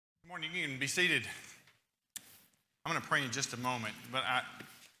morning. You can be seated. I'm going to pray in just a moment, but I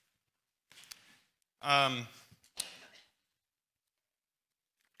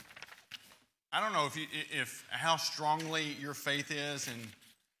don't know if how strongly your faith is, and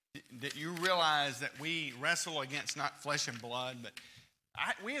that you realize that we wrestle against not flesh and blood, but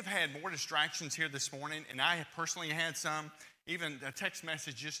we have had more distractions here this morning, and I have personally had some, even a text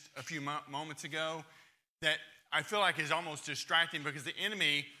message just a few moments ago that I feel like is almost distracting because the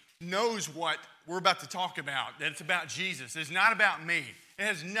enemy knows what we're about to talk about, that it's about Jesus. It's not about me. It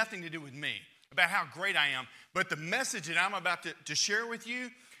has nothing to do with me, about how great I am. But the message that I'm about to share with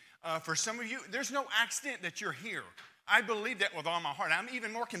you, for some of you, there's no accident that you're here. I believe that with all my heart. I'm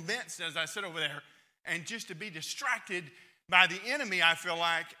even more convinced as I sit over there, and just to be distracted by the enemy, I feel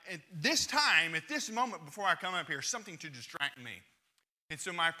like at this time, at this moment before I come up here, something to distract me. And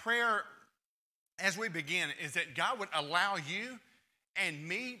so my prayer as we begin is that God would allow you and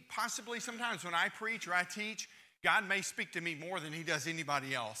me, possibly sometimes when I preach or I teach, God may speak to me more than he does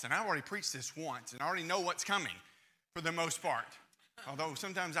anybody else. And I already preached this once, and I already know what's coming for the most part. Although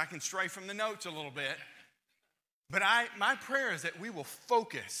sometimes I can stray from the notes a little bit. But my prayer is that we will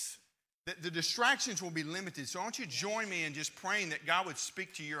focus, that the distractions will be limited. So I want you to join me in just praying that God would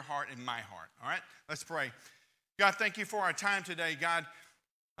speak to your heart and my heart. All right? Let's pray. God, thank you for our time today. God,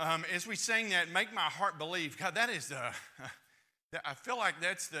 as we sing that, make my heart believe. God, that is I feel like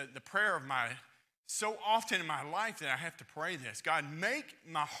that's the prayer of so often in my life that I have to pray this. God, make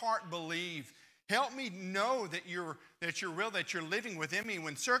my heart believe. Help me know that you're real, that you're living within me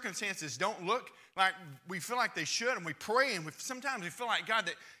when circumstances don't look like we feel like they should, and we pray, and sometimes we feel like, God,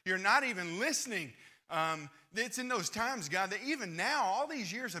 that you're not even listening. It's in those times, God, that even now, all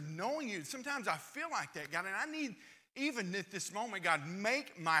these years of knowing you, sometimes I feel like that, God, and I need, even at this moment, God,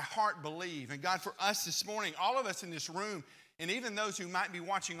 make my heart believe. And God, for us this morning, all of us in this room, and even those who might be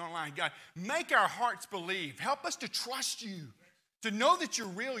watching online, God, make our hearts believe. Help us to trust you, to know that you're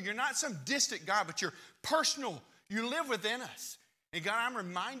real. You're not some distant God, but you're personal. You live within us. And God, I'm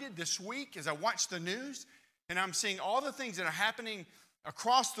reminded this week as I watch the news, and I'm seeing all the things that are happening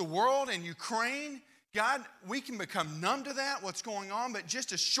across the world in Ukraine. God, we can become numb to that, what's going on, but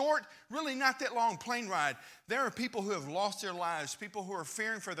just a short, really not that long plane ride. There are people who have lost their lives, people who are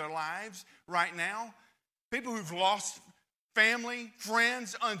fearing for their lives right now, people who've lost family,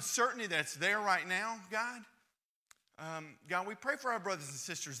 friends, uncertainty that's there right now, God. God, we pray for our brothers and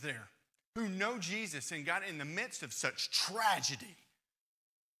sisters there who know Jesus, and God, in the midst of such tragedy,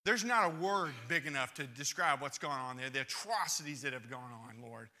 there's not a word big enough to describe what's going on there, the atrocities that have gone on,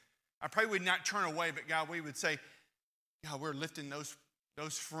 Lord. I pray we'd not turn away, but God, we would say, God, we're lifting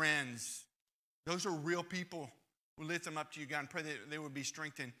those friends. Those are real people. We lift them up to you, God, and pray that they would be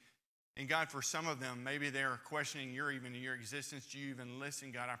strengthened. And God, for some of them, maybe they're questioning your existence. Do you even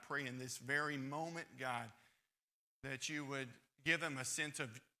listen, God? I pray in this very moment, God, that you would give them a sense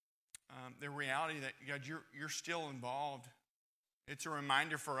of the reality that, God, you're still involved. It's a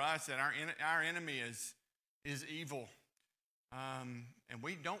reminder for us that our enemy is evil. And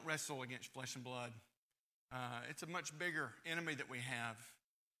we don't wrestle against flesh and blood. It's a much bigger enemy that we have.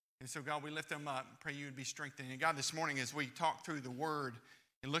 And so, God, we lift them up and pray you would be strengthened. And God, this morning as we talk through the word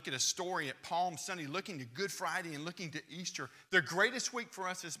and look at a story at Palm Sunday, looking to Good Friday and looking to Easter, the greatest week for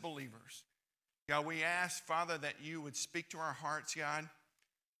us as believers. God, we ask, Father, that you would speak to our hearts, God.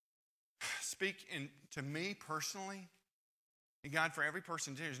 Speak to me personally. And God, for every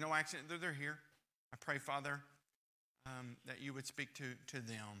person, there's no accident that they're here. I pray, Father, that you would speak to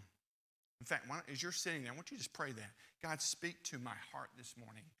them. In fact, as you're sitting there, I want you to just pray that. God, speak to my heart this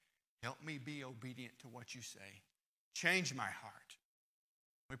morning. Help me be obedient to what you say. Change my heart.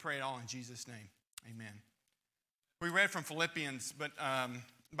 We pray it all in Jesus' name. Amen. We read from Philippians, but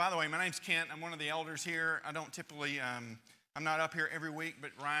by the way, my name's Kent. I'm one of the elders here. I don't typically, I'm not up here every week,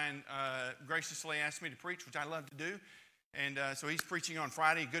 but Ryan graciously asked me to preach, which I love to do. And so he's preaching on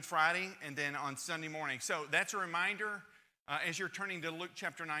Friday, Good Friday, and then on Sunday morning. So that's a reminder as you're turning to Luke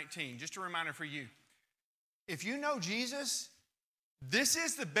chapter 19. Just a reminder for you. If you know Jesus, this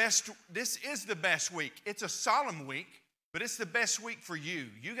is the best week. It's a solemn week, but it's the best week for you.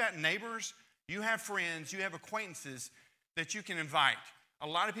 You got neighbors, you have friends, you have acquaintances that you can invite. A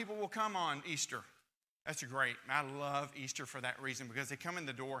lot of people will come on Easter. That's great. I love Easter for that reason because they come in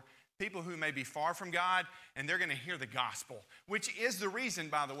the door, people who may be far from God, and they're going to hear the gospel, which is the reason,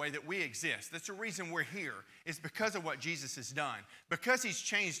 by the way, that we exist. That's the reason we're here. It's because of what Jesus has done. Because he's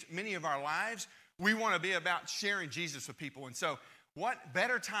changed many of our lives, we want to be about sharing Jesus with people. And so what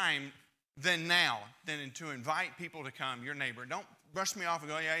better time than now than to invite people to come, your neighbor. Don't brush me off and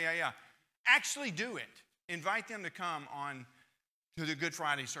go, yeah. Actually do it. Invite them to come on to the Good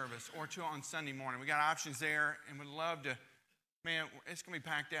Friday service or to on Sunday morning. We got options there, and we'd love to, man, it's going to be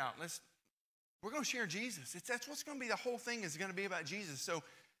packed out. We're going to share Jesus. That's what's going to be, the whole thing is going to be about Jesus. So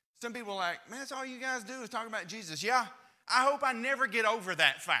some people are like, man, that's all you guys do is talk about Jesus. Yeah, I hope I never get over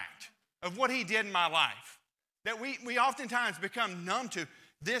that fact of what he did in my life. That we oftentimes become numb to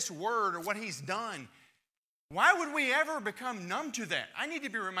this word or what he's done. Why would we ever become numb to that? I need to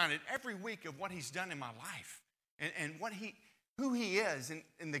be reminded every week of what he's done in my life and who he is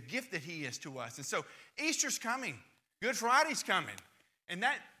and the gift that he is to us. And so Easter's coming. Good Friday's coming. And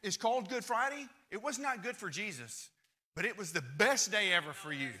that is called Good Friday. It was not good for Jesus, but it was the best day ever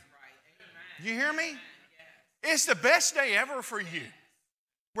for you. You hear me? It's the best day ever for you.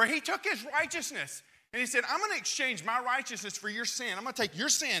 Where he took his righteousness and he said, I'm going to exchange my righteousness for your sin. I'm going to take your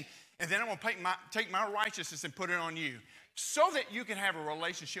sin and then I'm going to take my righteousness and put it on you so that you can have a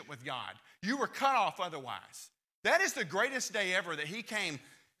relationship with God. You were cut off otherwise. That is the greatest day ever that he came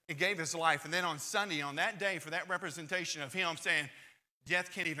and gave his life. And then on Sunday, on that day, for that representation of him saying,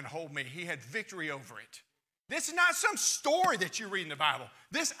 death can't even hold me. He had victory over it. This is not some story that you read in the Bible.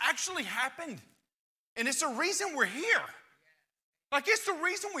 This actually happened. And it's the reason we're here. Like, it's the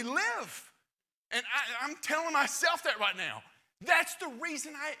reason we live. And I'm telling myself that right now. That's the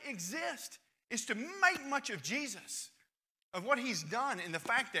reason I exist, is to make much of Jesus, of what he's done, and the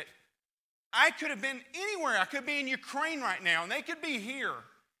fact that I could have been anywhere. I could be in Ukraine right now, and they could be here.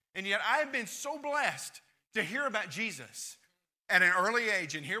 And yet I have been so blessed to hear about Jesus at an early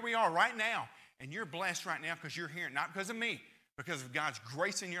age. And here we are right now. And you're blessed right now because you're hearing, not because of me, because of God's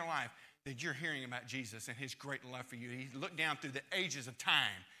grace in your life, that you're hearing about Jesus and his great love for you. He looked down through the ages of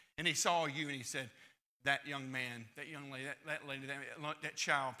time, and he saw you, and he said, that young man, that young lady, that lady, that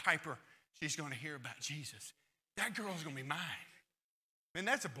child, Piper, she's going to hear about Jesus. That girl's going to be mine. Man,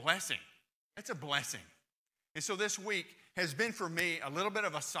 that's a blessing. That's a blessing. And so this week has been for me a little bit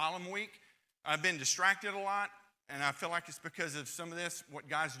of a solemn week. I've been distracted a lot, and I feel like it's because of some of this, what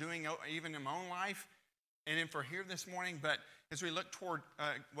God's doing even in my own life, and then for here this morning. But as we look toward,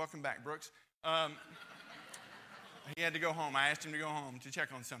 welcome back, Brooks. He had to go home. I asked him to go home to check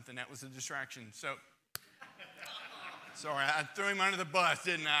on something. That was a distraction. So, sorry, I threw him under the bus,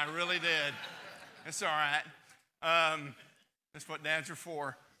 didn't I? I really did. It's all right. That's what dads are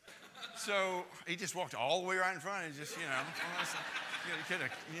for. So he just walked all the way right in front and just, he could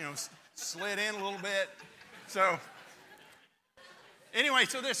have, slid in a little bit. So anyway,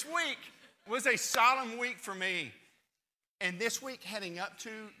 so this week was a solemn week for me. And this week heading up to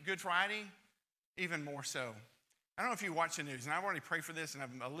Good Friday, even more so. I don't know if you watch the news, and I've already prayed for this and I've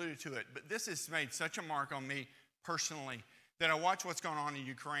alluded to it, but this has made such a mark on me personally that I watch what's going on in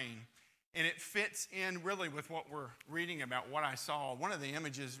Ukraine. And it fits in really with what we're reading about, what I saw. One of the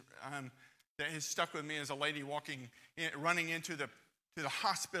images that has stuck with me is a lady running into the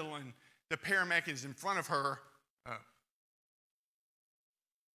hospital, and the paramedic is in front of her.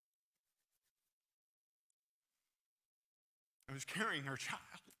 I was carrying her child,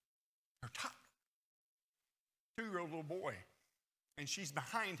 her toddler, 2-year-old little boy. And she's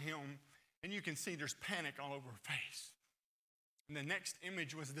behind him, and you can see there's panic all over her face. And the next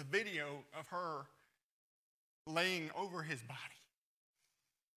image was the video of her laying over his body,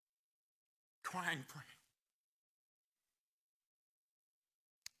 crying for him.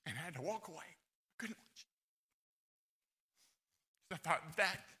 And I had to walk away. I couldn't watch it. I thought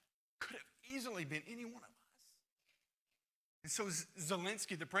that could have easily been any one of us. And so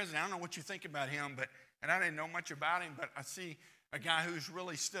Zelensky, the president, I don't know what you think about him, and I didn't know much about him, but I see a guy who's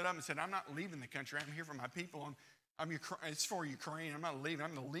really stood up and said, I'm not leaving the country. I'm here for my people. It's for Ukraine. I'm not leaving.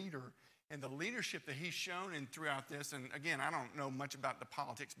 I'm the leader. And the leadership that he's shown throughout this, and again, I don't know much about the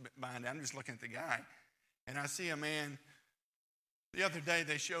politics behind it. I'm just looking at the guy. And I see a man, the other day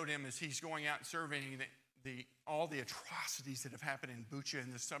they showed him as he's going out surveying all the atrocities that have happened in Bucha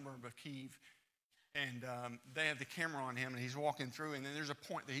in the suburb of Kyiv. And they have the camera on him, and he's walking through, and then there's a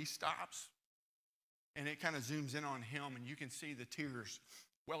point that he stops, and it kind of zooms in on him, and you can see the tears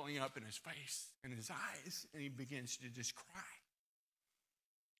welling up in his face and his eyes, and he begins to just cry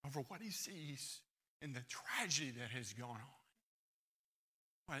over what he sees and the tragedy that has gone on.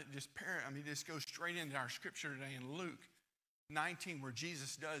 But this goes straight into our scripture today in Luke 19, where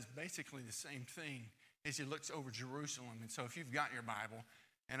Jesus does basically the same thing as he looks over Jerusalem. And so if you've got your Bible,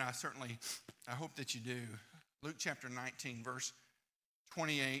 and I hope that you do, Luke chapter 19, verse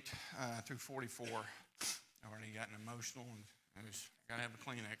 28 through 44. I've already gotten emotional, and I got to have a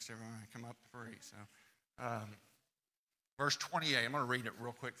Kleenex every time I come up to preach. So, verse 28, I'm going to read it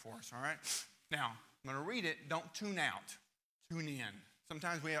real quick for us, all right? Now, I'm going to read it. Don't tune out. Tune in.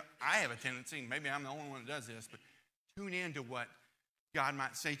 Sometimes I have a tendency, maybe I'm the only one that does this, but tune in to what God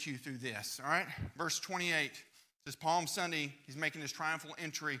might say to you through this. All right? Verse 28 says, Palm Sunday, he's making his triumphal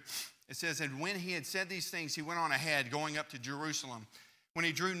entry. It says, and when he had said these things, he went on ahead, going up to Jerusalem. When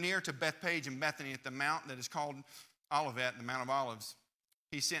he drew near to Bethpage and Bethany at the mount that is called Olivet, the Mount of Olives,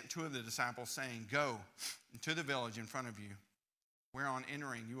 he sent two of the disciples, saying, go into the village in front of you, where on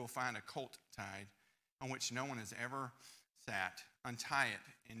entering you will find a colt tied, on which no one has ever sat. Untie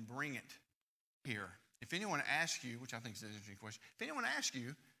it and bring it here. If anyone asks you, which I think is an interesting question, if anyone asks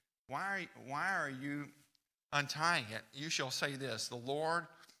you, why are you untying it, you shall say this, the Lord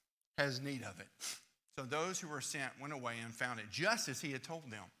has need of it. So those who were sent went away and found it just as he had told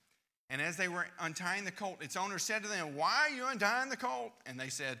them. And as they were untying the colt, its owner said to them, why are you untying the colt? And they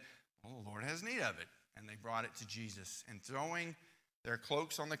said, well, the Lord has need of it. And they brought it to Jesus. And throwing their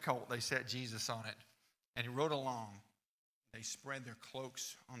cloaks on the colt, they set Jesus on it. And he rode along. They spread their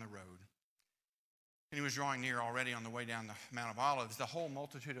cloaks on the road. And he was drawing near already on the way down the Mount of Olives. The whole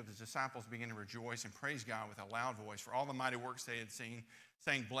multitude of his disciples began to rejoice and praise God with a loud voice for all the mighty works they had seen,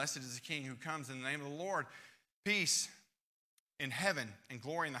 saying, blessed is the King who comes in the name of the Lord. Peace in heaven and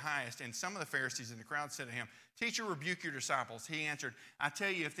glory in the highest. And some of the Pharisees in the crowd said to him, teacher, rebuke your disciples. He answered, I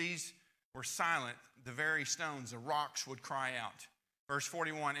tell you, if these were silent, the very stones, the rocks would cry out. Verse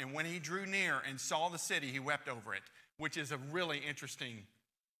 41, and when he drew near and saw the city, he wept over it, which is a really interesting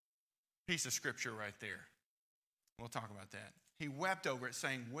piece of scripture right there. We'll talk about that. He wept over it,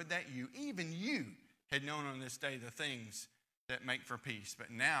 saying, would that you, even you, had known on this day the things that make for peace.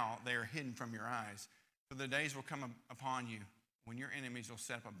 But now they are hidden from your eyes. For the days will come upon you when your enemies will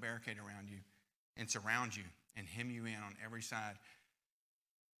set up a barricade around you and surround you and hem you in on every side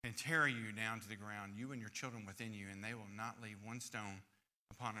and tear you down to the ground, you and your children within you, and they will not leave one stone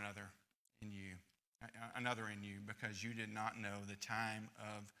upon another in you, because you did not know the time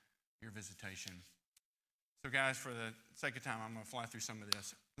of your visitation. So guys, for the sake of time, I'm going to fly through some of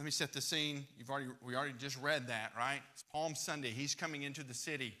this. Let me set the scene. We already just read that, right? It's Palm Sunday. He's coming into the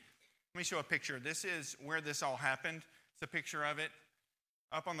city. Let me show a picture. This is where this all happened. It's a picture of it.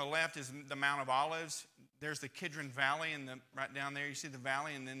 Up on the left is the Mount of Olives. There's the Kidron Valley, and right down there you see the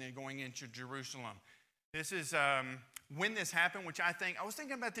valley, and then they're going into Jerusalem. This is when this happened, which I was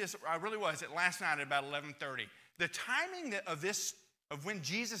thinking about this, I really was, at last night at about 11:30. The timing of when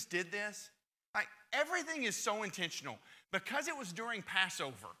Jesus did this, like everything is so intentional because it was during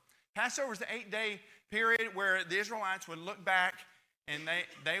Passover. Passover is the 8-day period where the Israelites would look back and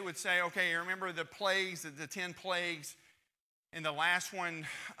they would say, okay, remember the plagues, the 10 plagues, and the last one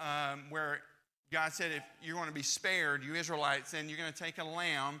where God said, if you're going to be spared, you Israelites, then you're going to take a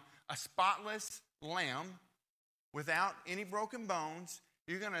lamb, a spotless lamb, without any broken bones.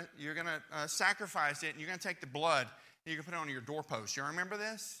 You're going to sacrifice it, and you're going to take the blood, and you're going to put it on your doorpost. You remember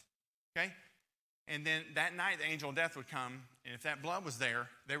this? Okay? And then that night, the angel of death would come, and if that blood was there,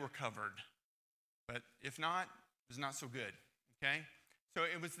 they were covered. But if not, it was not so good. Okay? So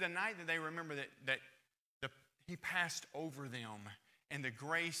it was the night that they remember that he passed over them, and the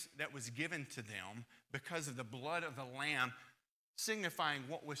grace that was given to them because of the blood of the Lamb signifying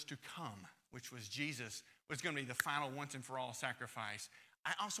what was to come, which was Jesus, was going to be the final once and for all sacrifice.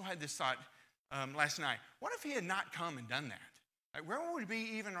 I also had this thought last night. What if he had not come and done that? Like, where would we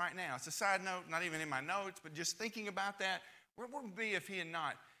be even right now? It's a side note, not even in my notes, but just thinking about that. Where would we be if he had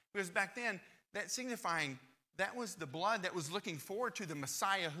not? Because back then, that signifying, that was the blood that was looking forward to the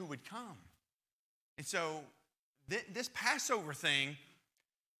Messiah who would come. And so this Passover thing,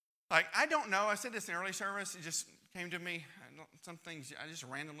 like, I don't know. I said this in early service. It just came to me. Some things I just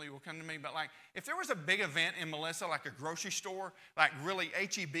randomly will come to me. But, like, if there was a big event in Melissa, like a grocery store, like really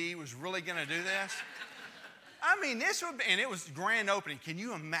H-E-B was really going to do this, I mean, this would be, and it was grand opening. Can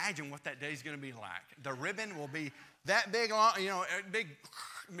you imagine what that day is going to be like? The ribbon will be that big, long, big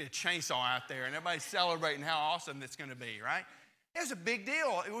be a chainsaw out there, and everybody's celebrating how awesome it's going to be, right? It's a big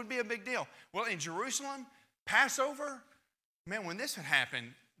deal. It would be a big deal. Well, in Jerusalem, Passover, man, when this would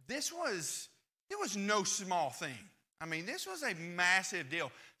happen, it was no small thing. I mean, this was a massive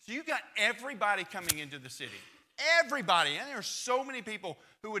deal. So you got everybody coming into the city. Everybody. And there are so many people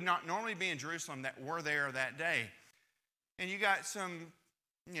who would not normally be in Jerusalem that were there that day. And you got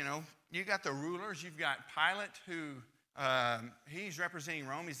you got the rulers. You've got Pilate, who he's representing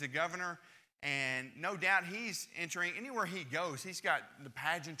Rome. He's the governor. And no doubt he's entering anywhere he goes. He's got the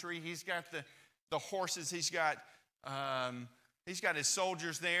pageantry. He's got the horses. He's got his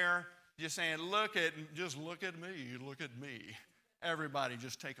soldiers there just saying, look at me. Everybody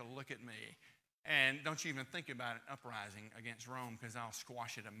just take a look at me. And don't you even think about an uprising against Rome, because I'll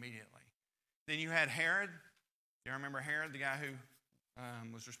squash it immediately. Then you had Herod. You remember Herod, the guy who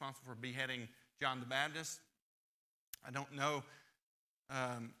was responsible for beheading John the Baptist? I don't know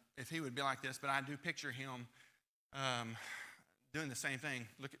if he would be like this, but I do picture him doing the same thing.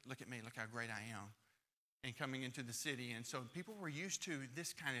 Look at me, look how great I am. And coming into the city. And so people were used to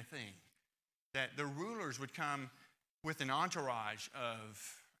this kind of thing, that the rulers would come with an entourage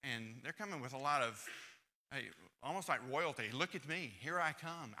and they're coming with a lot of, hey, almost like royalty. Look at me, here I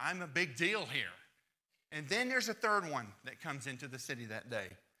come. I'm a big deal here. And then there's a third one that comes into the city that day.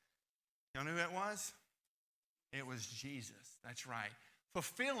 You know who that was? It was Jesus. That's right.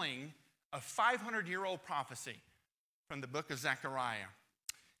 Fulfilling a 500-year-old prophecy from the book of Zechariah.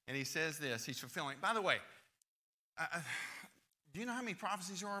 And he says this, he's fulfilling. By the way, do you know how many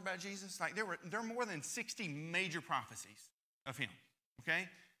prophecies there are about Jesus? Like there are more than 60 major prophecies of him, okay?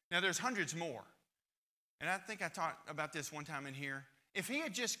 Now there's hundreds more. And I think I talked about this one time in here. If he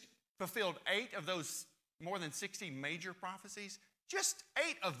had just fulfilled 8 of those more than 60 major prophecies, just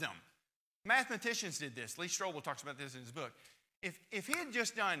 8 of them. Mathematicians did this. Lee Strobel talks about this in his book. If he had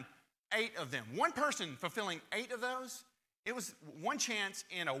just done 8 of them, one person fulfilling 8 of those, it was one chance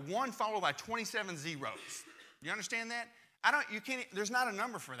in a 1 followed by 27 zeros. You understand that? There's not a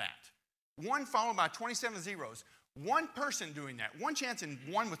number for that. 1 followed by 27 zeros. One person doing that, one chance in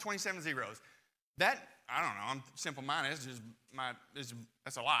 1 with 27 zeros. That, I don't know, I'm simple-minded.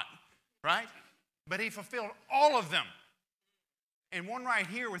 That's a lot, right? But he fulfilled all of them. And one right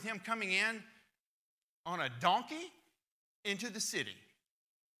here with him coming in on a donkey into the city.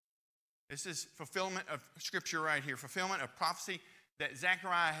 This is fulfillment of Scripture right here, fulfillment of prophecy that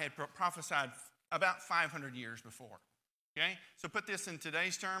Zechariah had prophesied about 500 years before. Okay? So put this in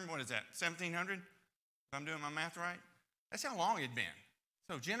today's term, what is that, 1700? If I'm doing my math right? That's how long it had been.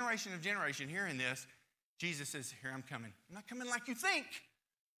 So generation of generation hearing this, Jesus says, here I'm coming. I'm not coming like you think.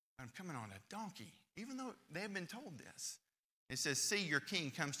 I'm coming on a donkey, even though they have been told this. It says, see, your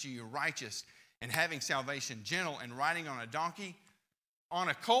king comes to you righteous and having salvation, gentle and riding on a donkey, on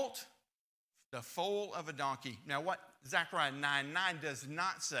a colt, the foal of a donkey. Now what Zechariah 9:9 does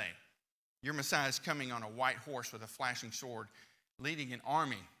not say, your Messiah is coming on a white horse with a flashing sword, leading an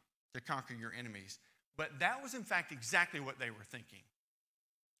army to conquer your enemies. But that was in fact exactly what they were thinking.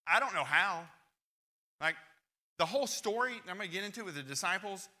 I don't know how. Like the whole story I'm going to get into with the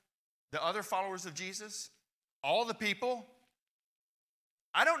disciples, the other followers of Jesus, all the people,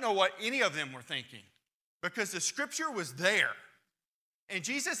 I don't know what any of them were thinking because the Scripture was there. And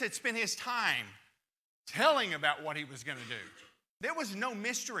Jesus had spent his time telling about what he was going to do. There was no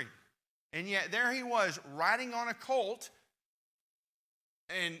mystery. And yet there he was riding on a colt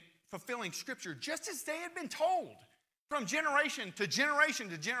and fulfilling Scripture just as they had been told from generation to generation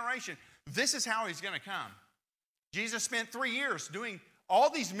to generation. This is how he's going to come. Jesus spent 3 years doing all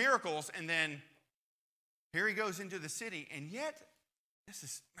these miracles and then here he goes into the city. And yet,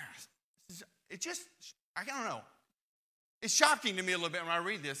 I don't know. It's shocking to me a little bit when I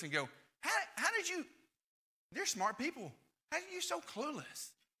read this and go, how did you, they're smart people. How are you so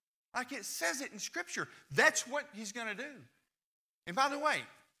clueless? Like it says it in Scripture. That's what he's going to do. And by the way,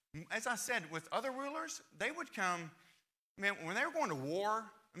 as I said, with other rulers, they would come, when they were going to war,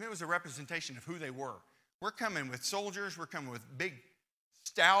 it was a representation of who they were. We're coming with soldiers, we're coming with big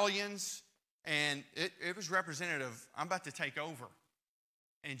stallions, and it was representative, I'm about to take over.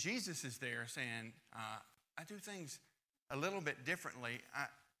 And Jesus is there saying, I do things a little bit differently.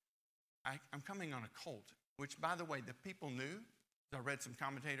 I'm coming on a colt, which, by the way, the people knew. I read some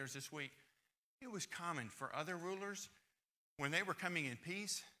commentators this week. It was common for other rulers, when they were coming in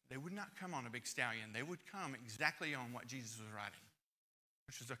peace, they would not come on a big stallion. They would come exactly on what Jesus was riding,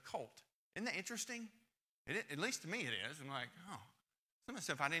 which was a colt. Isn't that interesting? At least to me it is. I'm like, oh, some of the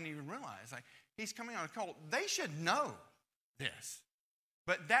stuff I didn't even realize. Like, he's coming on a colt. They should know this.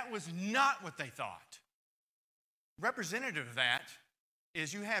 But that was not what they thought. Representative of that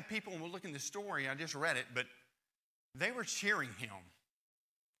is you have people, and we'll look in the story, I just read it, but they were cheering him.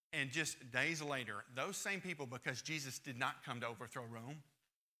 And just days later, those same people, because Jesus did not come to overthrow Rome,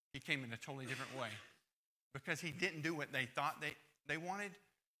 he came in a totally different way. Because he didn't do what they thought they wanted,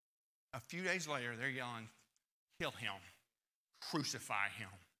 a few days later, they're yelling, kill him, crucify him.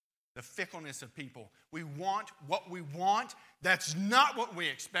 The fickleness of people. We want what we want. That's not what we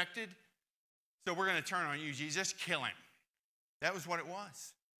expected. So we're going to turn on you, Jesus. Kill him. That was what it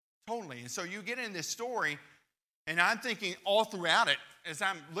was. Totally. And so you get in this story, and I'm thinking all throughout it, as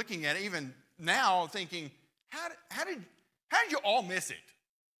I'm looking at it, even now, thinking, how did you all miss it?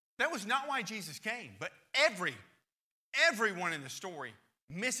 That was not why Jesus came. But everyone in the story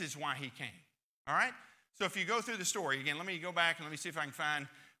misses why he came. All right? So if you go through the story, again, let me go back and let me see if I can find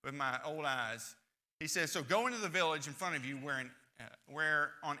with my old eyes. He says, so go into the village in front of you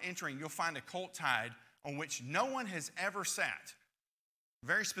where on entering you'll find a colt tied on which no one has ever sat.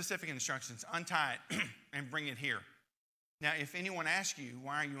 Very specific instructions. Untie it and bring it here. Now, if anyone asks you,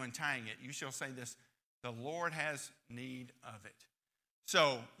 why are you untying it? You shall say this, the Lord has need of it.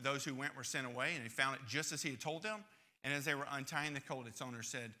 So those who went were sent away, and they found it just as he had told them. And as they were untying the colt, its owner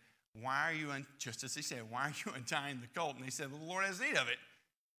said, why are you, just as he said, why are you untying the colt? And they said, well, the Lord has need of it.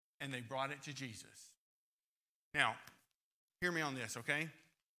 And they brought it to Jesus. Now, hear me on this, okay?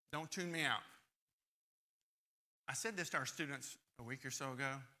 Don't tune me out. I said this to our students a week or so ago,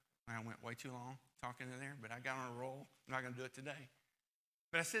 and I went way too long talking in there, but I got on a roll. I'm not going to do it today.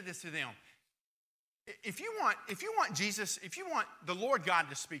 But I said this to them. If you want Jesus, if you want the Lord God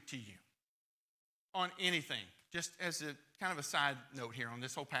to speak to you on anything, just as a kind of a side note here on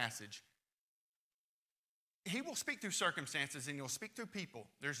this whole passage, he will speak through circumstances and he'll speak through people.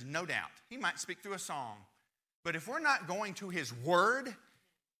 There's no doubt. He might speak through a song. But if we're not going to his word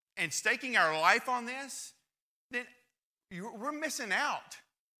and staking our life on this, then we're missing out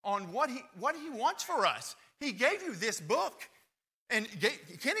on what he wants for us. He gave you this book, and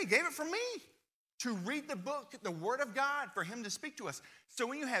Kenny gave it for me to read the book, the Word of God, for him to speak to us. So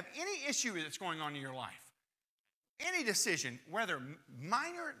when you have any issue that's going on in your life, any decision, whether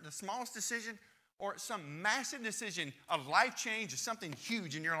minor, the smallest decision, or some massive decision, a life change, or something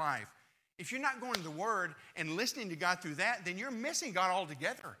huge in your life, if you're not going to the Word and listening to God through that, then you're missing God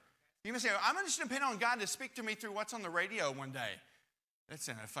altogether. You may say, I'm going to just depend on God to speak to me through what's on the radio one day. That's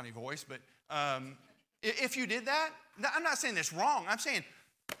a funny voice, but if you did that, I'm not saying that's wrong. I'm saying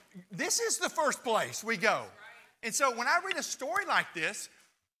this is the first place we go. And so when I read a story like this,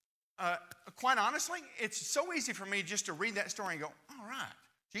 quite honestly, it's so easy for me just to read that story and go, all right,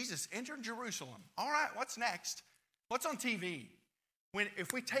 Jesus entered Jerusalem. All right, what's next? What's on TV?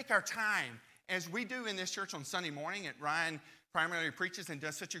 If we take our time, as we do in this church on Sunday morning, at Ryan primarily preaches and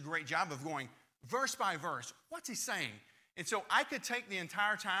does such a great job of going verse by verse, what's he saying? And so I could take the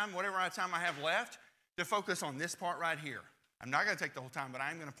entire time, whatever time I have left, to focus on this part right here. I'm not going to take the whole time, but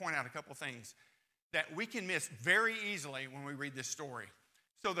I'm going to point out a couple things that we can miss very easily when we read this story.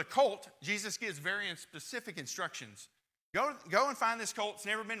 So the colt, Jesus gives very specific instructions. Go and find this colt. It's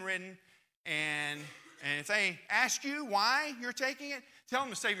never been ridden. And if they ask you why you're taking it, tell them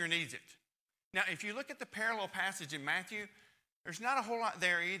the Savior needs it. Now, if you look at the parallel passage in Matthew, there's not a whole lot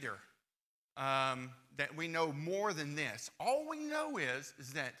there either that we know more than this. All we know is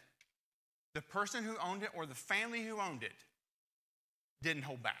that the person who owned it or the family who owned it didn't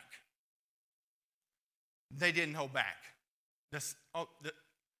hold back. They didn't hold back.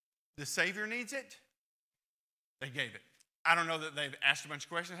 The Savior needs it. They gave it. I don't know that they've asked a bunch of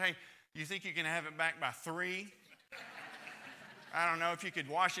questions. Hey, you think you can have it back by 3? I don't know if you could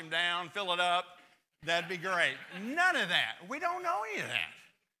wash him down, fill it up. That'd be great. None of that. We don't know any of that.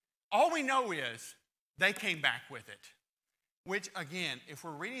 All we know is they came back with it. Which, again, if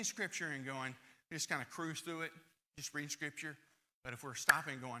we're reading Scripture and going, we just kind of cruise through it, just read Scripture. But if we're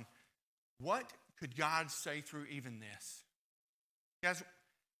stopping and going, what could God say through even this? Guys,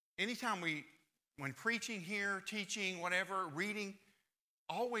 anytime when preaching here, teaching, whatever, reading,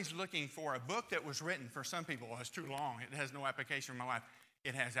 always looking for a book that was written for some people. Well, it's too long. It has no application in my life.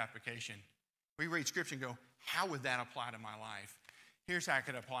 It has application. We read Scripture and go, how would that apply to my life? Here's how I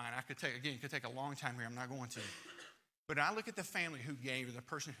could apply it. It could take a long time here. I'm not going to. But I look at the family who gave, or the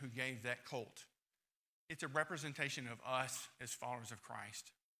person who gave that colt. It's a representation of us as followers of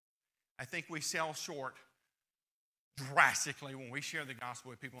Christ. I think we sell short drastically when we share the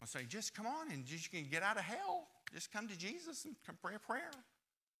gospel with people and say, just come on and you can get out of hell. Just come to Jesus and pray a prayer.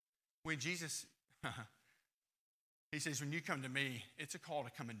 When Jesus, he says, when you come to me, it's a call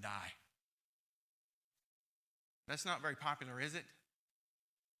to come and die. That's not very popular, is it?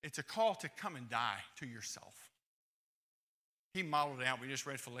 It's a call to come and die to yourself. He modeled it out. We just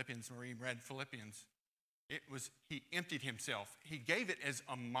read Philippians. Marie read Philippians. He emptied himself. He gave it as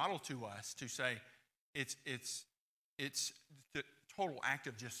a model to us to say it's the total act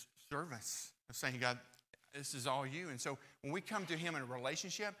of just service, of saying, God, this is all you. And so when we come to him in a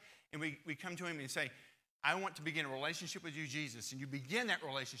relationship, and we come to him and say, I want to begin a relationship with you, Jesus, and you begin that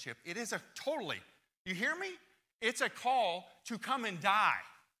relationship, it is a totally, you hear me? It's a call to come and die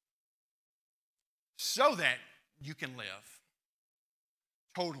so that you can live.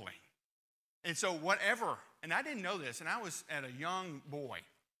 Totally. And so whatever, and I didn't know this, and I was at a young boy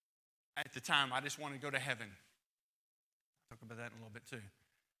at the time. I just wanted to go to heaven. I'll talk about that in a little bit too.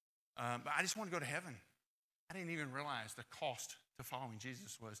 But I just wanted to go to heaven. I didn't even realize the cost to following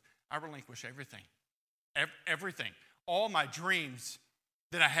Jesus was I relinquished everything. Everything. All my dreams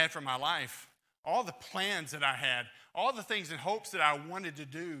that I had for my life, all the plans that I had, all the things and hopes that I wanted to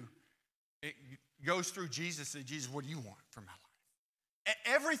do, it goes through Jesus and Jesus, what do you want for my life?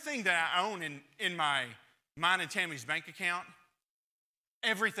 Everything that I own in mine and Tammy's bank account,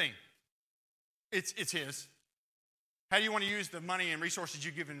 everything, it's his. How do you want to use the money and resources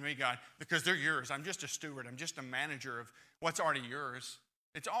you've given me, God? Because they're yours. I'm just a steward. I'm just a manager of what's already yours.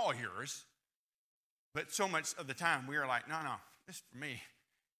 It's all yours. But so much of the time, we are like, no, this is for me.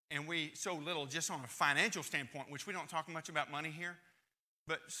 And we, so little, just on a financial standpoint, which we don't talk much about money here,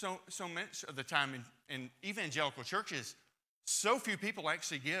 but so much of the time in evangelical churches, so few people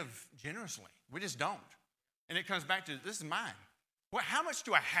actually give generously. We just don't. And it comes back to, this is mine. How much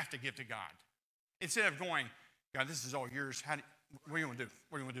do I have to give to God? Instead of going, God, this is all yours. What do you want to do?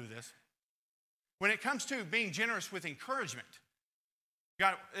 What do you want to do with this? When it comes to being generous with encouragement,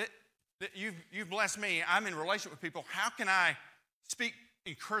 God, you've blessed me. I'm in relationship with people. How can I speak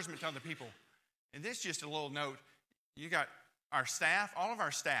encouragement to other people? And this is just a little note. You got our staff, all of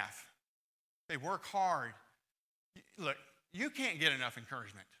our staff. They work hard. Look, you can't get enough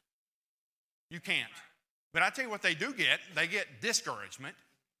encouragement. You can't. But I tell you what they do get. They get discouragement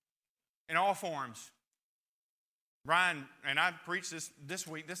in all forms. Ryan and I preached this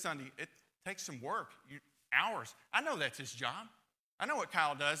week, this Sunday. It takes some work, hours. I know that's his job. I know what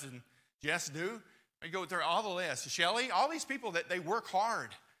Kyle does and Jess do. They go through all the list. Shelly, all these people that they work hard.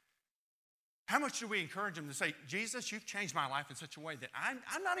 How much do we encourage them to say, Jesus, you've changed my life in such a way that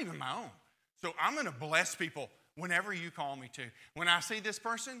I'm not even my own. So I'm going to bless people whenever you call me to. When I see this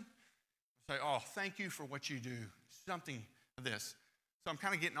person, I say, oh, thank you for what you do. Something of this. So I'm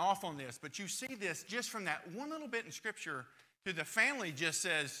kind of getting off on this, but you see this just from that one little bit in Scripture to the family just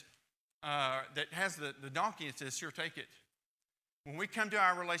says, that has the donkey, it says, here, take it. When we come to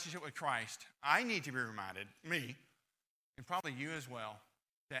our relationship with Christ, I need to be reminded, me, and probably you as well,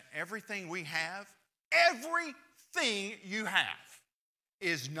 that everything we have, everything you have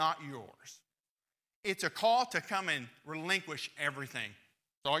is not yours. It's a call to come and relinquish everything.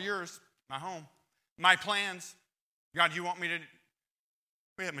 It's all yours, my home, my plans. God, you want me to...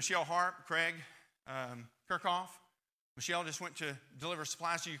 We have Michelle Hart, Craig Kirchhoff. Michelle just went to deliver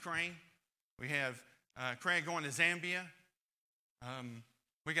supplies to Ukraine. We have Craig going to Zambia.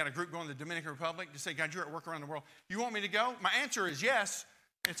 We got a group going to the Dominican Republic to say, God, you're at work around the world. You want me to go? My answer is yes.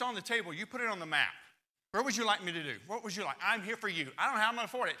 It's on the table. You put it on the map. Where would you like me to do? What would you like? I'm here for you. I don't know how I'm going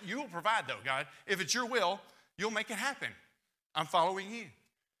to afford it. You will provide, though, God. If it's your will, you'll make it happen. I'm following you.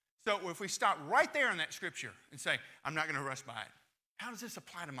 So if we stop right there in that Scripture and say, I'm not going to rush by it. How does this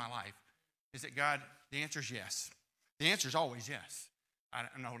apply to my life? Is it God? The answer is yes. The answer is always yes.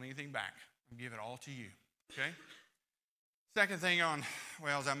 I'm not holding anything back. I'm giving it all to you. Okay? Second thing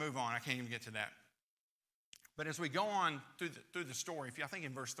as I move on, I can't even get to that. But as we go on through the story, I think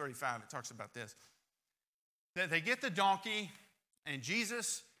in verse 35 it talks about this. That they get the donkey and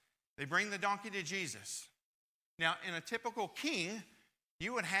they bring the donkey to Jesus. Now, in a typical king,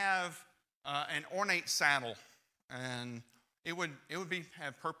 you would have an ornate saddle, and it would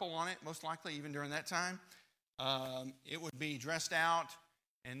have purple on it, most likely, even during that time. It would be dressed out,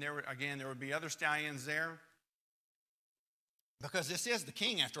 and there would be other stallions there. Because this is the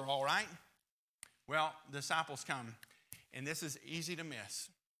king, after all, right? Well, the disciples come, and this is easy to miss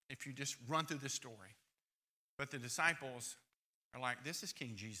if you just run through this story. But the disciples are like, this is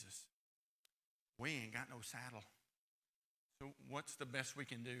King Jesus. We ain't got no saddle. So what's the best we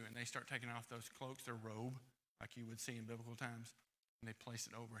can do? And they start taking off those cloaks, their robe, like you would see in biblical times, and they place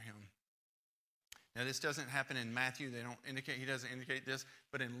it over him. Now, this doesn't happen in Matthew. He doesn't indicate this,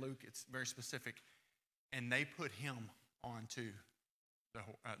 but in Luke, it's very specific. And they put him onto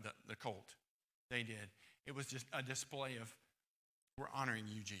the colt. They did. It was just a display of, we're honoring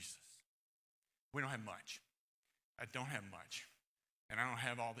you, Jesus. We don't have much. I don't have much. And I don't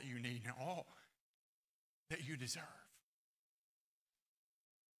have all that you need and all that you deserve.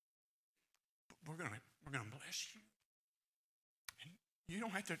 But we're going to bless you. And you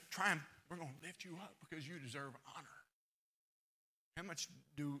don't have to try and we're going to lift you up because you deserve honor. How much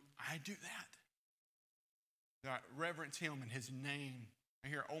do I do that? I reverence him and his name. I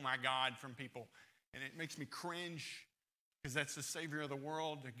hear, oh my God, from people. And it makes me cringe because that's the Savior of the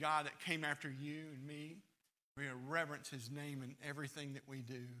world, the God that came after you and me. We reverence his name in everything that we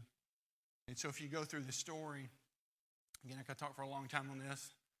do. And so if you go through the story, again, I could talk for a long time on this,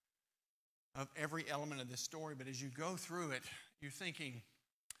 of every element of this story, but as you go through it, you're thinking,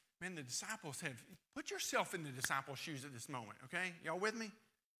 man, the disciples put yourself in the disciples' shoes at this moment, okay? Y'all with me?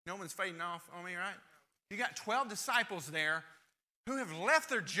 No one's fading off on me, right? You got 12 disciples there who have left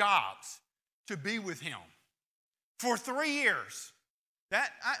their jobs to be with him for 3 years.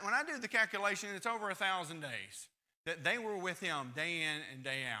 When I do the calculation, it's over 1,000 days that they were with him day in and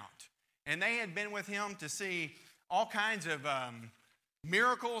day out. And they had been with him to see all kinds of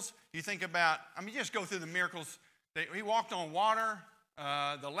Miracles, you think about, just go through the miracles. He walked on water.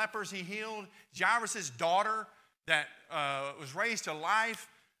 The lepers he healed. Jairus' daughter that was raised to life.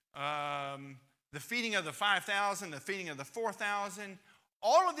 The feeding of the 5,000, the feeding of the 4,000.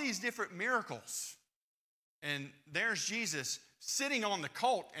 All of these different miracles. And there's Jesus sitting on the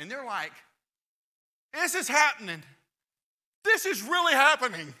colt, and they're like, this is happening. This is really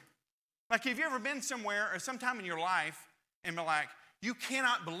happening. Like, have you ever been somewhere or sometime in your life and been like, you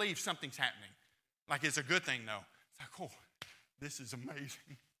cannot believe something's happening? Like, it's a good thing, though. It's like, oh, this is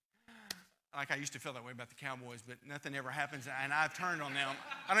amazing. Like, I used to feel that way about the Cowboys, but nothing ever happens, and I've turned on them.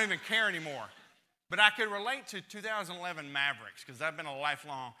 I don't even care anymore. But I could relate to 2011 Mavericks, because I've been a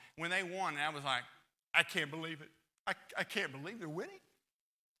lifelong. When they won, I was like, I can't believe it. I can't believe they're winning.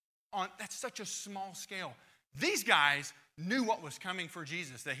 That's such a small scale. These guys knew what was coming for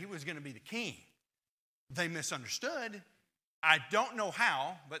Jesus, that he was going to be the king. They misunderstood. I don't know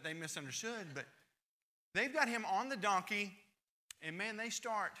how, but they misunderstood. But they've got him on the donkey, and man, they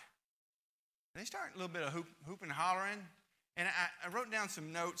start a little bit of hooping and hollering. And I wrote down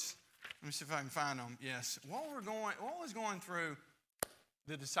some notes. Let me see if I can find them. Yes. What was going through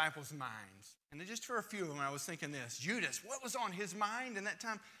the disciples' minds? And just for a few of them, I was thinking this. Judas, what was on his mind in that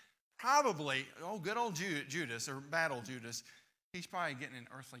time? Probably, good old Judas, or bad old Judas, he's probably getting an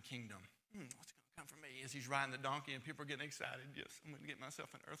earthly kingdom. What's going to come for me as he's riding the donkey and people are getting excited? Yes, I'm going to get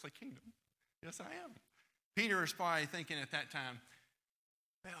myself an earthly kingdom. Yes, I am. Peter is probably thinking at that time,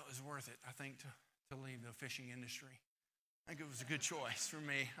 well, it was worth it, I think, to leave the fishing industry. I think it was a good choice for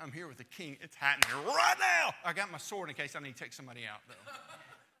me. I'm here with the king. It's happening right now. I got my sword in case I need to take somebody out,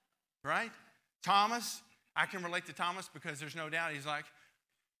 though. Right? Thomas, I can relate to Thomas because there's no doubt. He's like,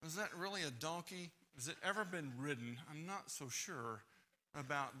 is that really a donkey? Has it ever been ridden? I'm not so sure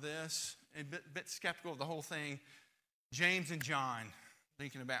about this. A bit skeptical of the whole thing. James and John,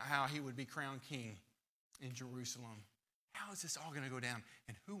 thinking about how he would be crowned king in Jerusalem. How is this all going to go down?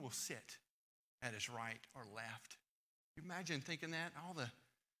 And who will sit at his right or left? You imagine thinking that?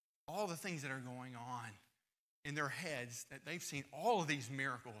 All the things that are going on in their heads, that they've seen all of these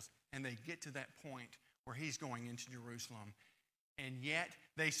miracles, and they get to that point where he's going into Jerusalem. And yet,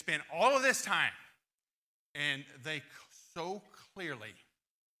 they spend all of this time, and they so clearly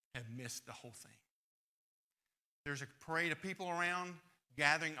have missed the whole thing. There's a parade of people around,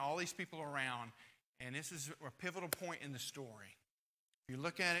 gathering all these people around, and this is a pivotal point in the story. If you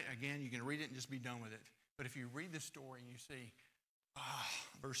look at it, again, you can read it and just be done with it. But if you read the story and you see,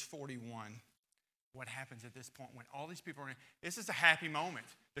 verse 41, what happens at this point when all these people are in, this is a happy moment.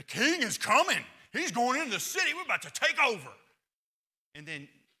 The king is coming. He's going into the city. We're about to take over. And then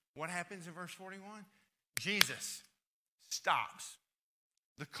what happens in verse 41? Jesus stops.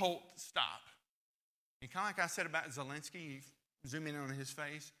 The colt stops. And kind of like I said about Zelensky, zoom in on his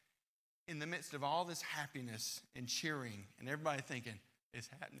face. In the midst of all this happiness and cheering and everybody thinking, it's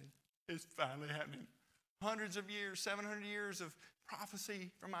happening. It's finally happening. Hundreds of years, 700 years of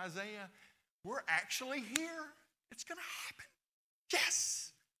prophecy from Isaiah. We're actually here. It's going to happen.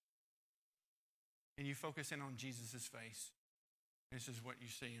 Yes. And you focus in on Jesus' face. This is what you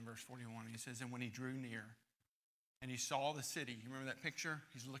see in verse 41. He says, and when he drew near and he saw the city, you remember that picture?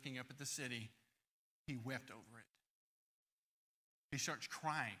 He's looking up at the city. He wept over it. He starts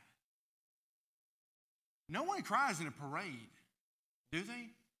crying. No one cries in a parade, do they?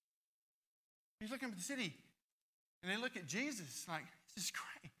 He's looking up at the city, and they look at Jesus like, this is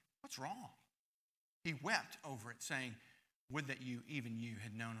great. What's wrong? He wept over it, saying, would that you, even you,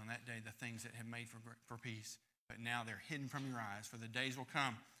 had known on that day the things that have made for peace. But now they're hidden from your eyes. For the days will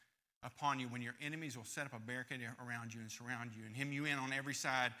come upon you when your enemies will set up a barricade around you and surround you and hem you in on every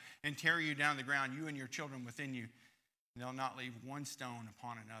side and tear you down to the ground, you and your children within you. And they'll not leave one stone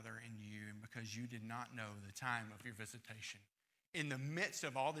upon another in you, because you did not know the time of your visitation. In the midst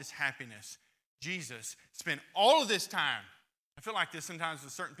of all this happiness, Jesus spent all of this time. I feel like this sometimes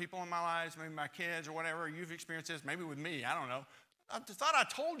with certain people in my lives, maybe my kids or whatever. You've experienced this, maybe with me, I don't know. I thought I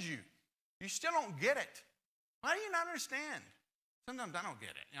told you. You still don't get it. Why do you not understand? Sometimes I don't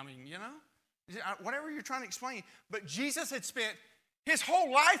get it. I mean, you know, whatever you're trying to explain. But Jesus had spent his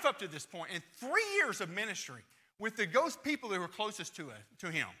whole life up to this point, in 3 years of ministry, with the ghost people who were closest to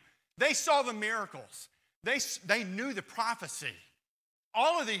him. They saw the miracles. They knew the prophecy.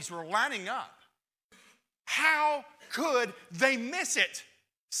 All of these were lining up. How could they miss it?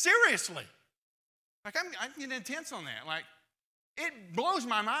 Seriously. Like, I'm getting intense on that. Like, it blows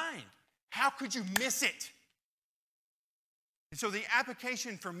my mind. How could you miss it? And so the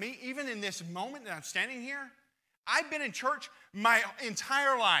application for me, even in this moment that I'm standing here, I've been in church my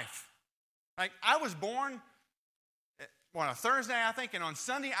entire life. Like, I was born a Thursday, I think, and on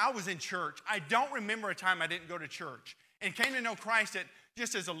Sunday, I was in church. I don't remember a time I didn't go to church and came to know Christ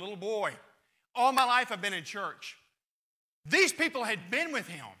just as a little boy. All my life, I've been in church. These people had been with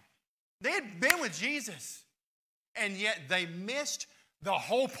him. They had been with Jesus, and yet they missed the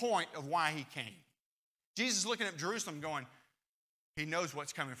whole point of why he came. Jesus is looking at Jerusalem going, he knows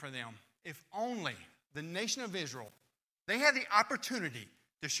what's coming for them. If only the nation of Israel, they had the opportunity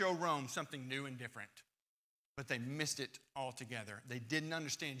to show Rome something new and different, but they missed it altogether. They didn't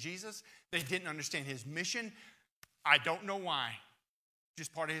understand Jesus. They didn't understand his mission. I don't know why.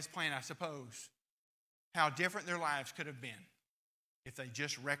 Just part of his plan, I suppose. How different their lives could have been if they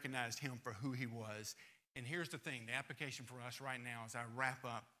just recognized him for who he was. And here's the thing, the application for us right now as I wrap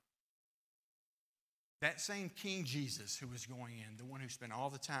up. That same King Jesus who was going in, the one who spent all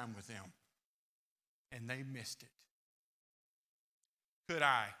the time with them, and they missed it. Could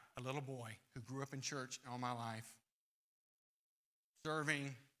I, a little boy who grew up in church all my life,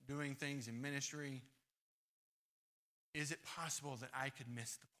 serving, doing things in ministry, is it possible that I could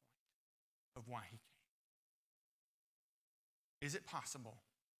miss the point of why he came? Is it possible?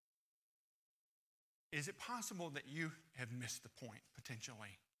 Is it possible that you have missed the point,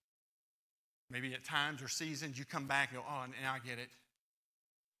 potentially? Maybe at times or seasons you come back and go, oh, now I get it.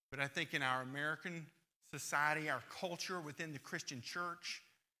 But I think in our American society, our culture within the Christian church,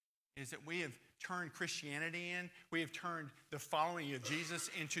 is that we have turned Christianity we have turned the following of Jesus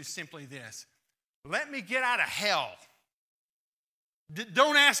into simply this. Let me get out of hell.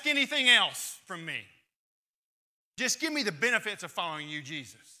 Don't ask anything else from me. Just give me the benefits of following you,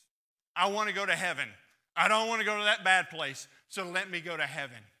 Jesus. I want to go to heaven. I don't want to go to that bad place, so let me go to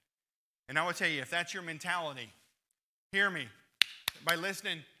heaven. And I will tell you, if that's your mentality, hear me by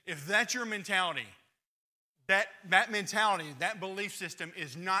listening, if that's your mentality, that mentality, that belief system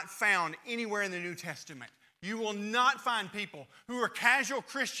is not found anywhere in the New Testament. You will not find people who are casual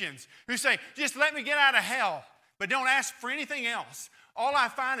Christians who say, just let me get out of hell, but don't ask for anything else. All I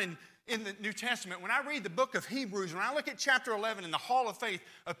find in the New Testament, when I read the book of Hebrews, when I look at chapter 11 in the Hall of Faith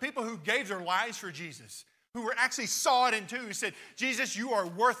of people who gave their lives for Jesus, who were actually saw it in two, who said, Jesus, you are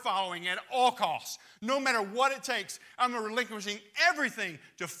worth following at all costs. No matter what it takes, I'm relinquishing everything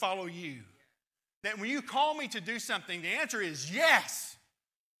to follow you. That when you call me to do something, the answer is yes.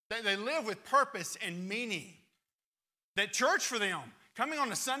 That they live with purpose and meaning. That church for them, coming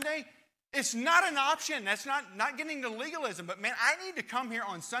on a Sunday, it's not an option. That's not getting to legalism. But man, I need to come here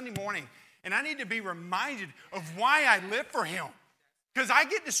on Sunday morning and I need to be reminded of why I live for him. Because I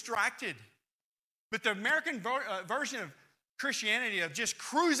get distracted. But the American version of Christianity, of just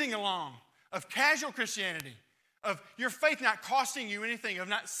cruising along, of casual Christianity, of your faith not costing you anything, of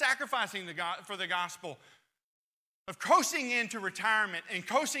not sacrificing for the gospel, of coasting into retirement and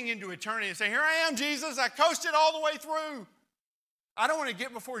coasting into eternity and say, here I am, Jesus, I coasted all the way through. I don't want to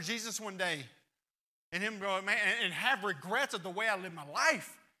get before Jesus one day and him go, man, and have regrets of the way I live my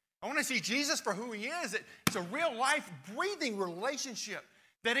life. I want to see Jesus for who he is. It's a real life, breathing relationship.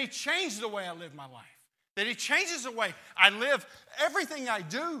 That he changed the way I live my life. That he changes the way I live everything I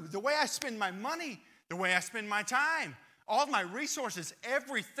do, the way I spend my money, the way I spend my time, all of my resources,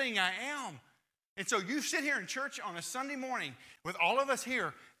 everything I am. And so you sit here in church on a Sunday morning with all of us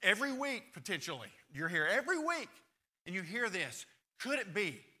here every week, potentially. You're here every week, and you hear this. Could it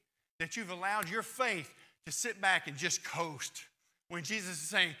be that you've allowed your faith to sit back and just coast when Jesus is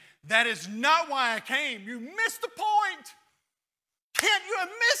saying, that is not why I came. You missed the point. Can't you have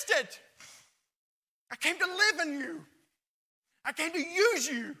missed it? I came to live in you. I came to use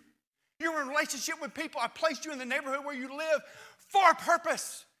you. You're in a relationship with people. I placed you in the neighborhood where you live for a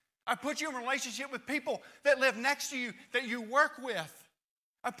purpose. I put you in a relationship with people that live next to you, that you work with.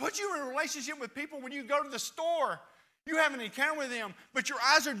 I put you in a relationship with people when you go to the store. You have an encounter with them, but your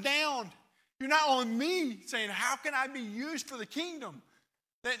eyes are down. You're not on me saying, how can I be used for the kingdom?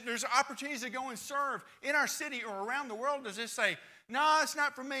 That there's opportunities to go and serve in our city or around the world. Does this say, no, it's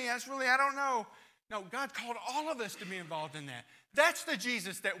not for me. That's really, I don't know. No, God called all of us to be involved in that. That's the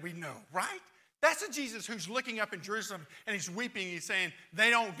Jesus that we know, right? That's the Jesus who's looking up in Jerusalem and he's weeping. He's saying, they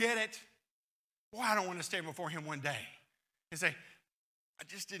don't get it. Boy, I don't want to stand before him one day and say, I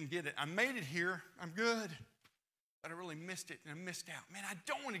just didn't get it. I made it here. I'm good. But I really missed it and I missed out. Man, I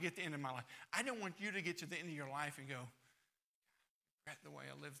don't want to get to the end of my life. I don't want you to get to the end of your life and go, regret the way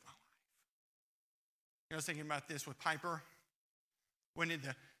I lived my life. I was thinking about this with Piper. When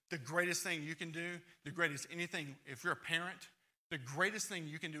the greatest thing you can do, the greatest anything, if you're a parent, the greatest thing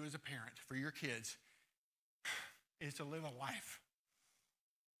you can do as a parent for your kids is to live a life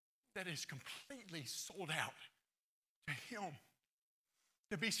that is completely sold out to him,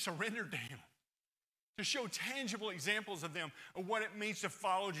 to be surrendered to him. to show tangible examples of them, of what it means to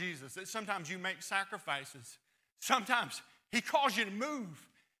follow Jesus. That sometimes you make sacrifices. Sometimes he calls you to move.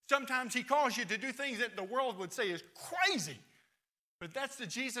 Sometimes he calls you to do things that the world would say is crazy. But that's the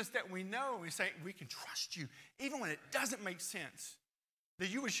Jesus that we know. We say, we can trust you, even when it doesn't make sense. That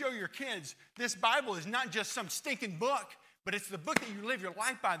you would show your kids, this Bible is not just some stinking book, but it's the book that you live your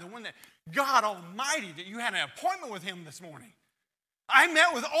life by, the one that God Almighty, that you had an appointment with him this morning. I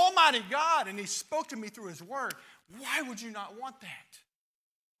met with Almighty God, and he spoke to me through his word. Why would you not want that?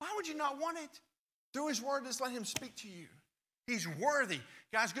 Why would you not want it? Through his word, just let him speak to you. He's worthy.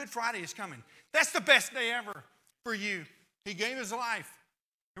 Guys, Good Friday is coming. That's the best day ever for you. He gave his life.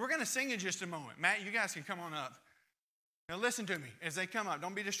 And we're going to sing in just a moment. Matt, you guys can come on up. Now listen to me as they come up.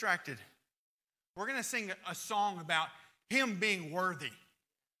 Don't be distracted. We're going to sing a song about him being worthy.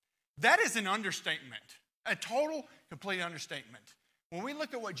 That is an understatement. A total, complete understatement. When we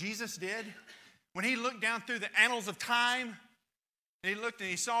look at what Jesus did, when he looked down through the annals of time, and he looked and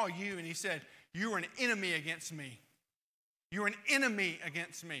he saw you and he said, you are an enemy against me. You're an enemy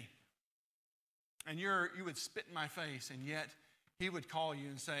against me. And you would spit in my face, and yet he would call you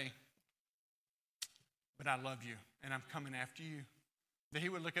and say, but I love you, and I'm coming after you. That he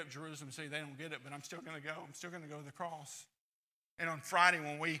would look up Jerusalem and say, they don't get it, but I'm still going to go. I'm still going to go to the cross. And on Friday,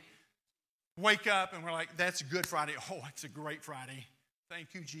 when we wake up and we're like, that's Good Friday. Oh, it's a great Friday.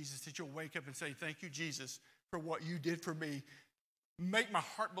 Thank you, Jesus, that you'll wake up and say, thank you, Jesus, for what you did for me. Make my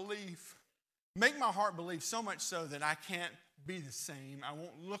heart believe. Make my heart believe so much so that I can't be the same. I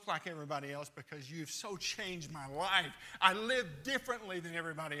won't look like everybody else because you've so changed my life. I live differently than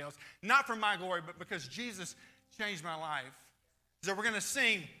everybody else. Not for my glory, but because Jesus changed my life. So we're going to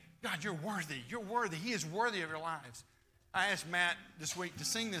sing, God, you're worthy. You're worthy. He is worthy of your lives. I asked Matt this week to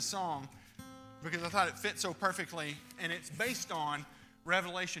sing this song because I thought it fit so perfectly, and it's based on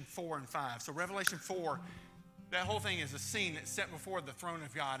Revelation 4 and 5. So Revelation 4, that whole thing is a scene that's set before the throne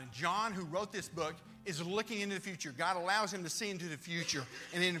of God. And John, who wrote this book, is looking into the future. God allows him to see into the future.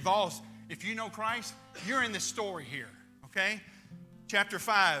 And it involves, if you know Christ, you're in this story here, okay? Chapter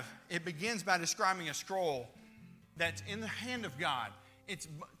 5, it begins by describing a scroll that's in the hand of God. It's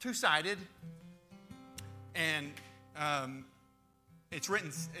two-sided, and it's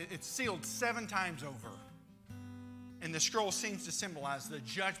sealed 7 times over. And the scroll seems to symbolize the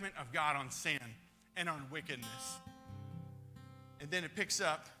judgment of God on sin and on wickedness. And then it picks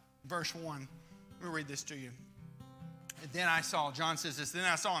up, verse 1. Let me read this to you. And then I saw, John says this, then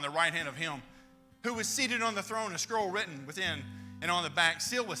I saw on the right hand of him who was seated on the throne a scroll written within and on the back,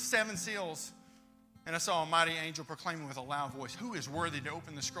 sealed with 7 seals. And I saw a mighty angel proclaiming with a loud voice, who is worthy to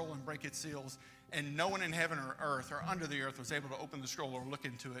open the scroll and break its seals? And no one in heaven or earth or under the earth was able to open the scroll or look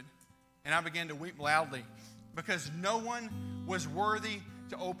into it. And I began to weep loudly because no one was worthy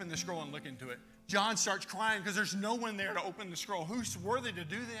to open the scroll and look into it. John starts crying because there's no one there to open the scroll. Who's worthy to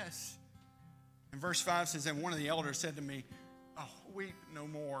do this? And verse 5 says, and one of the elders said to me, oh, weep no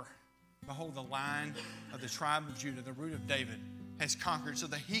more. Behold, the Lion of the tribe of Judah, the root of David, has conquered so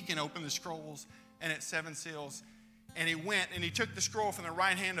that he can open the scrolls and its 7 seals. And he went and he took the scroll from the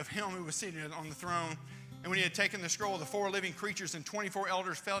right hand of him who was seated on the throne. And when he had taken the scroll, the 4 living creatures and 24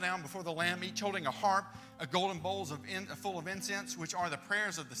 elders fell down before the Lamb, each holding a harp, a golden bowls full of incense, which are the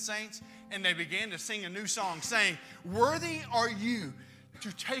prayers of the saints. And they began to sing a new song, saying, worthy are you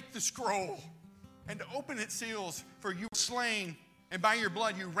to take the scroll and to open its seals, for you were slain, and by your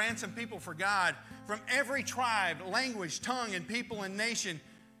blood you ransomed people for God from every tribe, language, tongue, and people and nation.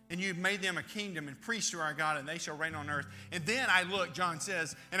 And you've made them a kingdom and priests to our God, and they shall reign on earth. And then I looked, John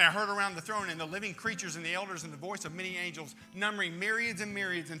says, and I heard around the throne and the living creatures and the elders and the voice of many angels, numbering myriads and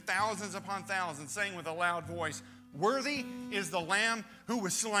myriads and thousands upon thousands, saying with a loud voice, worthy is the Lamb who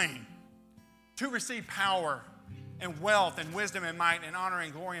was slain to receive power and wealth and wisdom and might and honor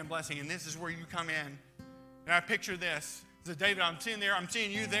and glory and blessing. And this is where you come in. And I picture this. So David, I'm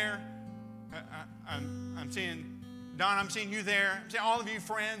seeing you there. I'm seeing Don, I'm seeing you there. I'm seeing all of you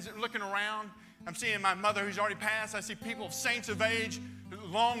friends looking around. I'm seeing my mother who's already passed. I see people, saints of age,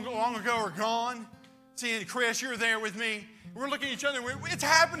 long ago are gone. Seeing Chris, you're there with me. We're looking at each other. It's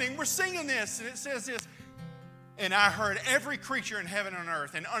happening. We're singing this. And it says this. And I heard every creature in heaven and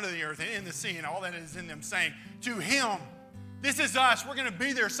earth and under the earth and in the sea and all that is in them saying, to him, this is us. We're going to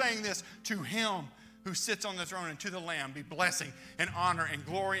be there saying this, to him who sits on the throne and to the Lamb be blessing and honor and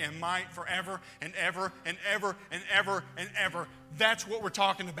glory and might forever and ever and ever and ever and ever. That's what we're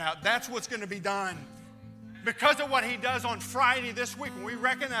talking about. That's what's going to be done. Because of what he does on Friday this week, when we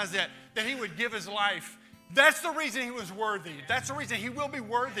recognize that he would give his life, that's the reason he was worthy. That's the reason he will be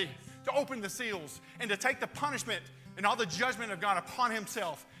worthy to open the seals and to take the punishment and all the judgment of God upon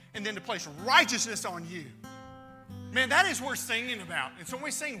himself and then to place righteousness on you. Man, that is what we're singing about. And so when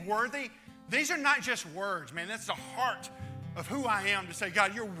we sing worthy, these are not just words, man. That's the heart of who I am, to say,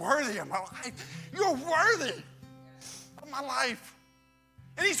 God, you're worthy of my life. You're worthy of my life.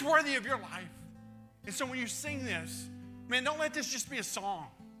 And he's worthy of your life. And so when you sing this, man, don't let this just be a song.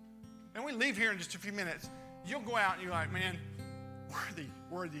 And we leave here in just a few minutes. You'll go out and you're like, man,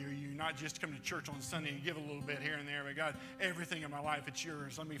 worthy are you, not just come to church on Sunday and give a little bit here and there, but God, everything in my life, it's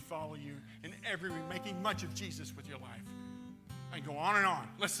yours. Let me follow you in every, making much of Jesus with your life. I can go on and on.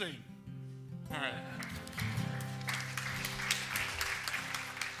 Let's sing. All right.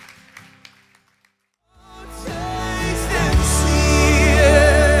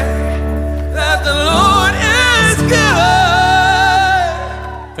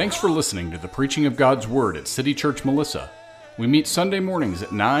 Thanks for listening to the preaching of God's Word at City Church Melissa. We meet Sunday mornings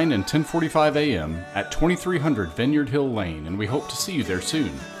at 9 and 10:45 a.m. at 2300 Vineyard Hill Lane, and we hope to see you there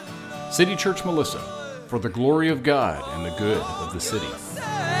soon. City Church Melissa, for the glory of God and the good of the city.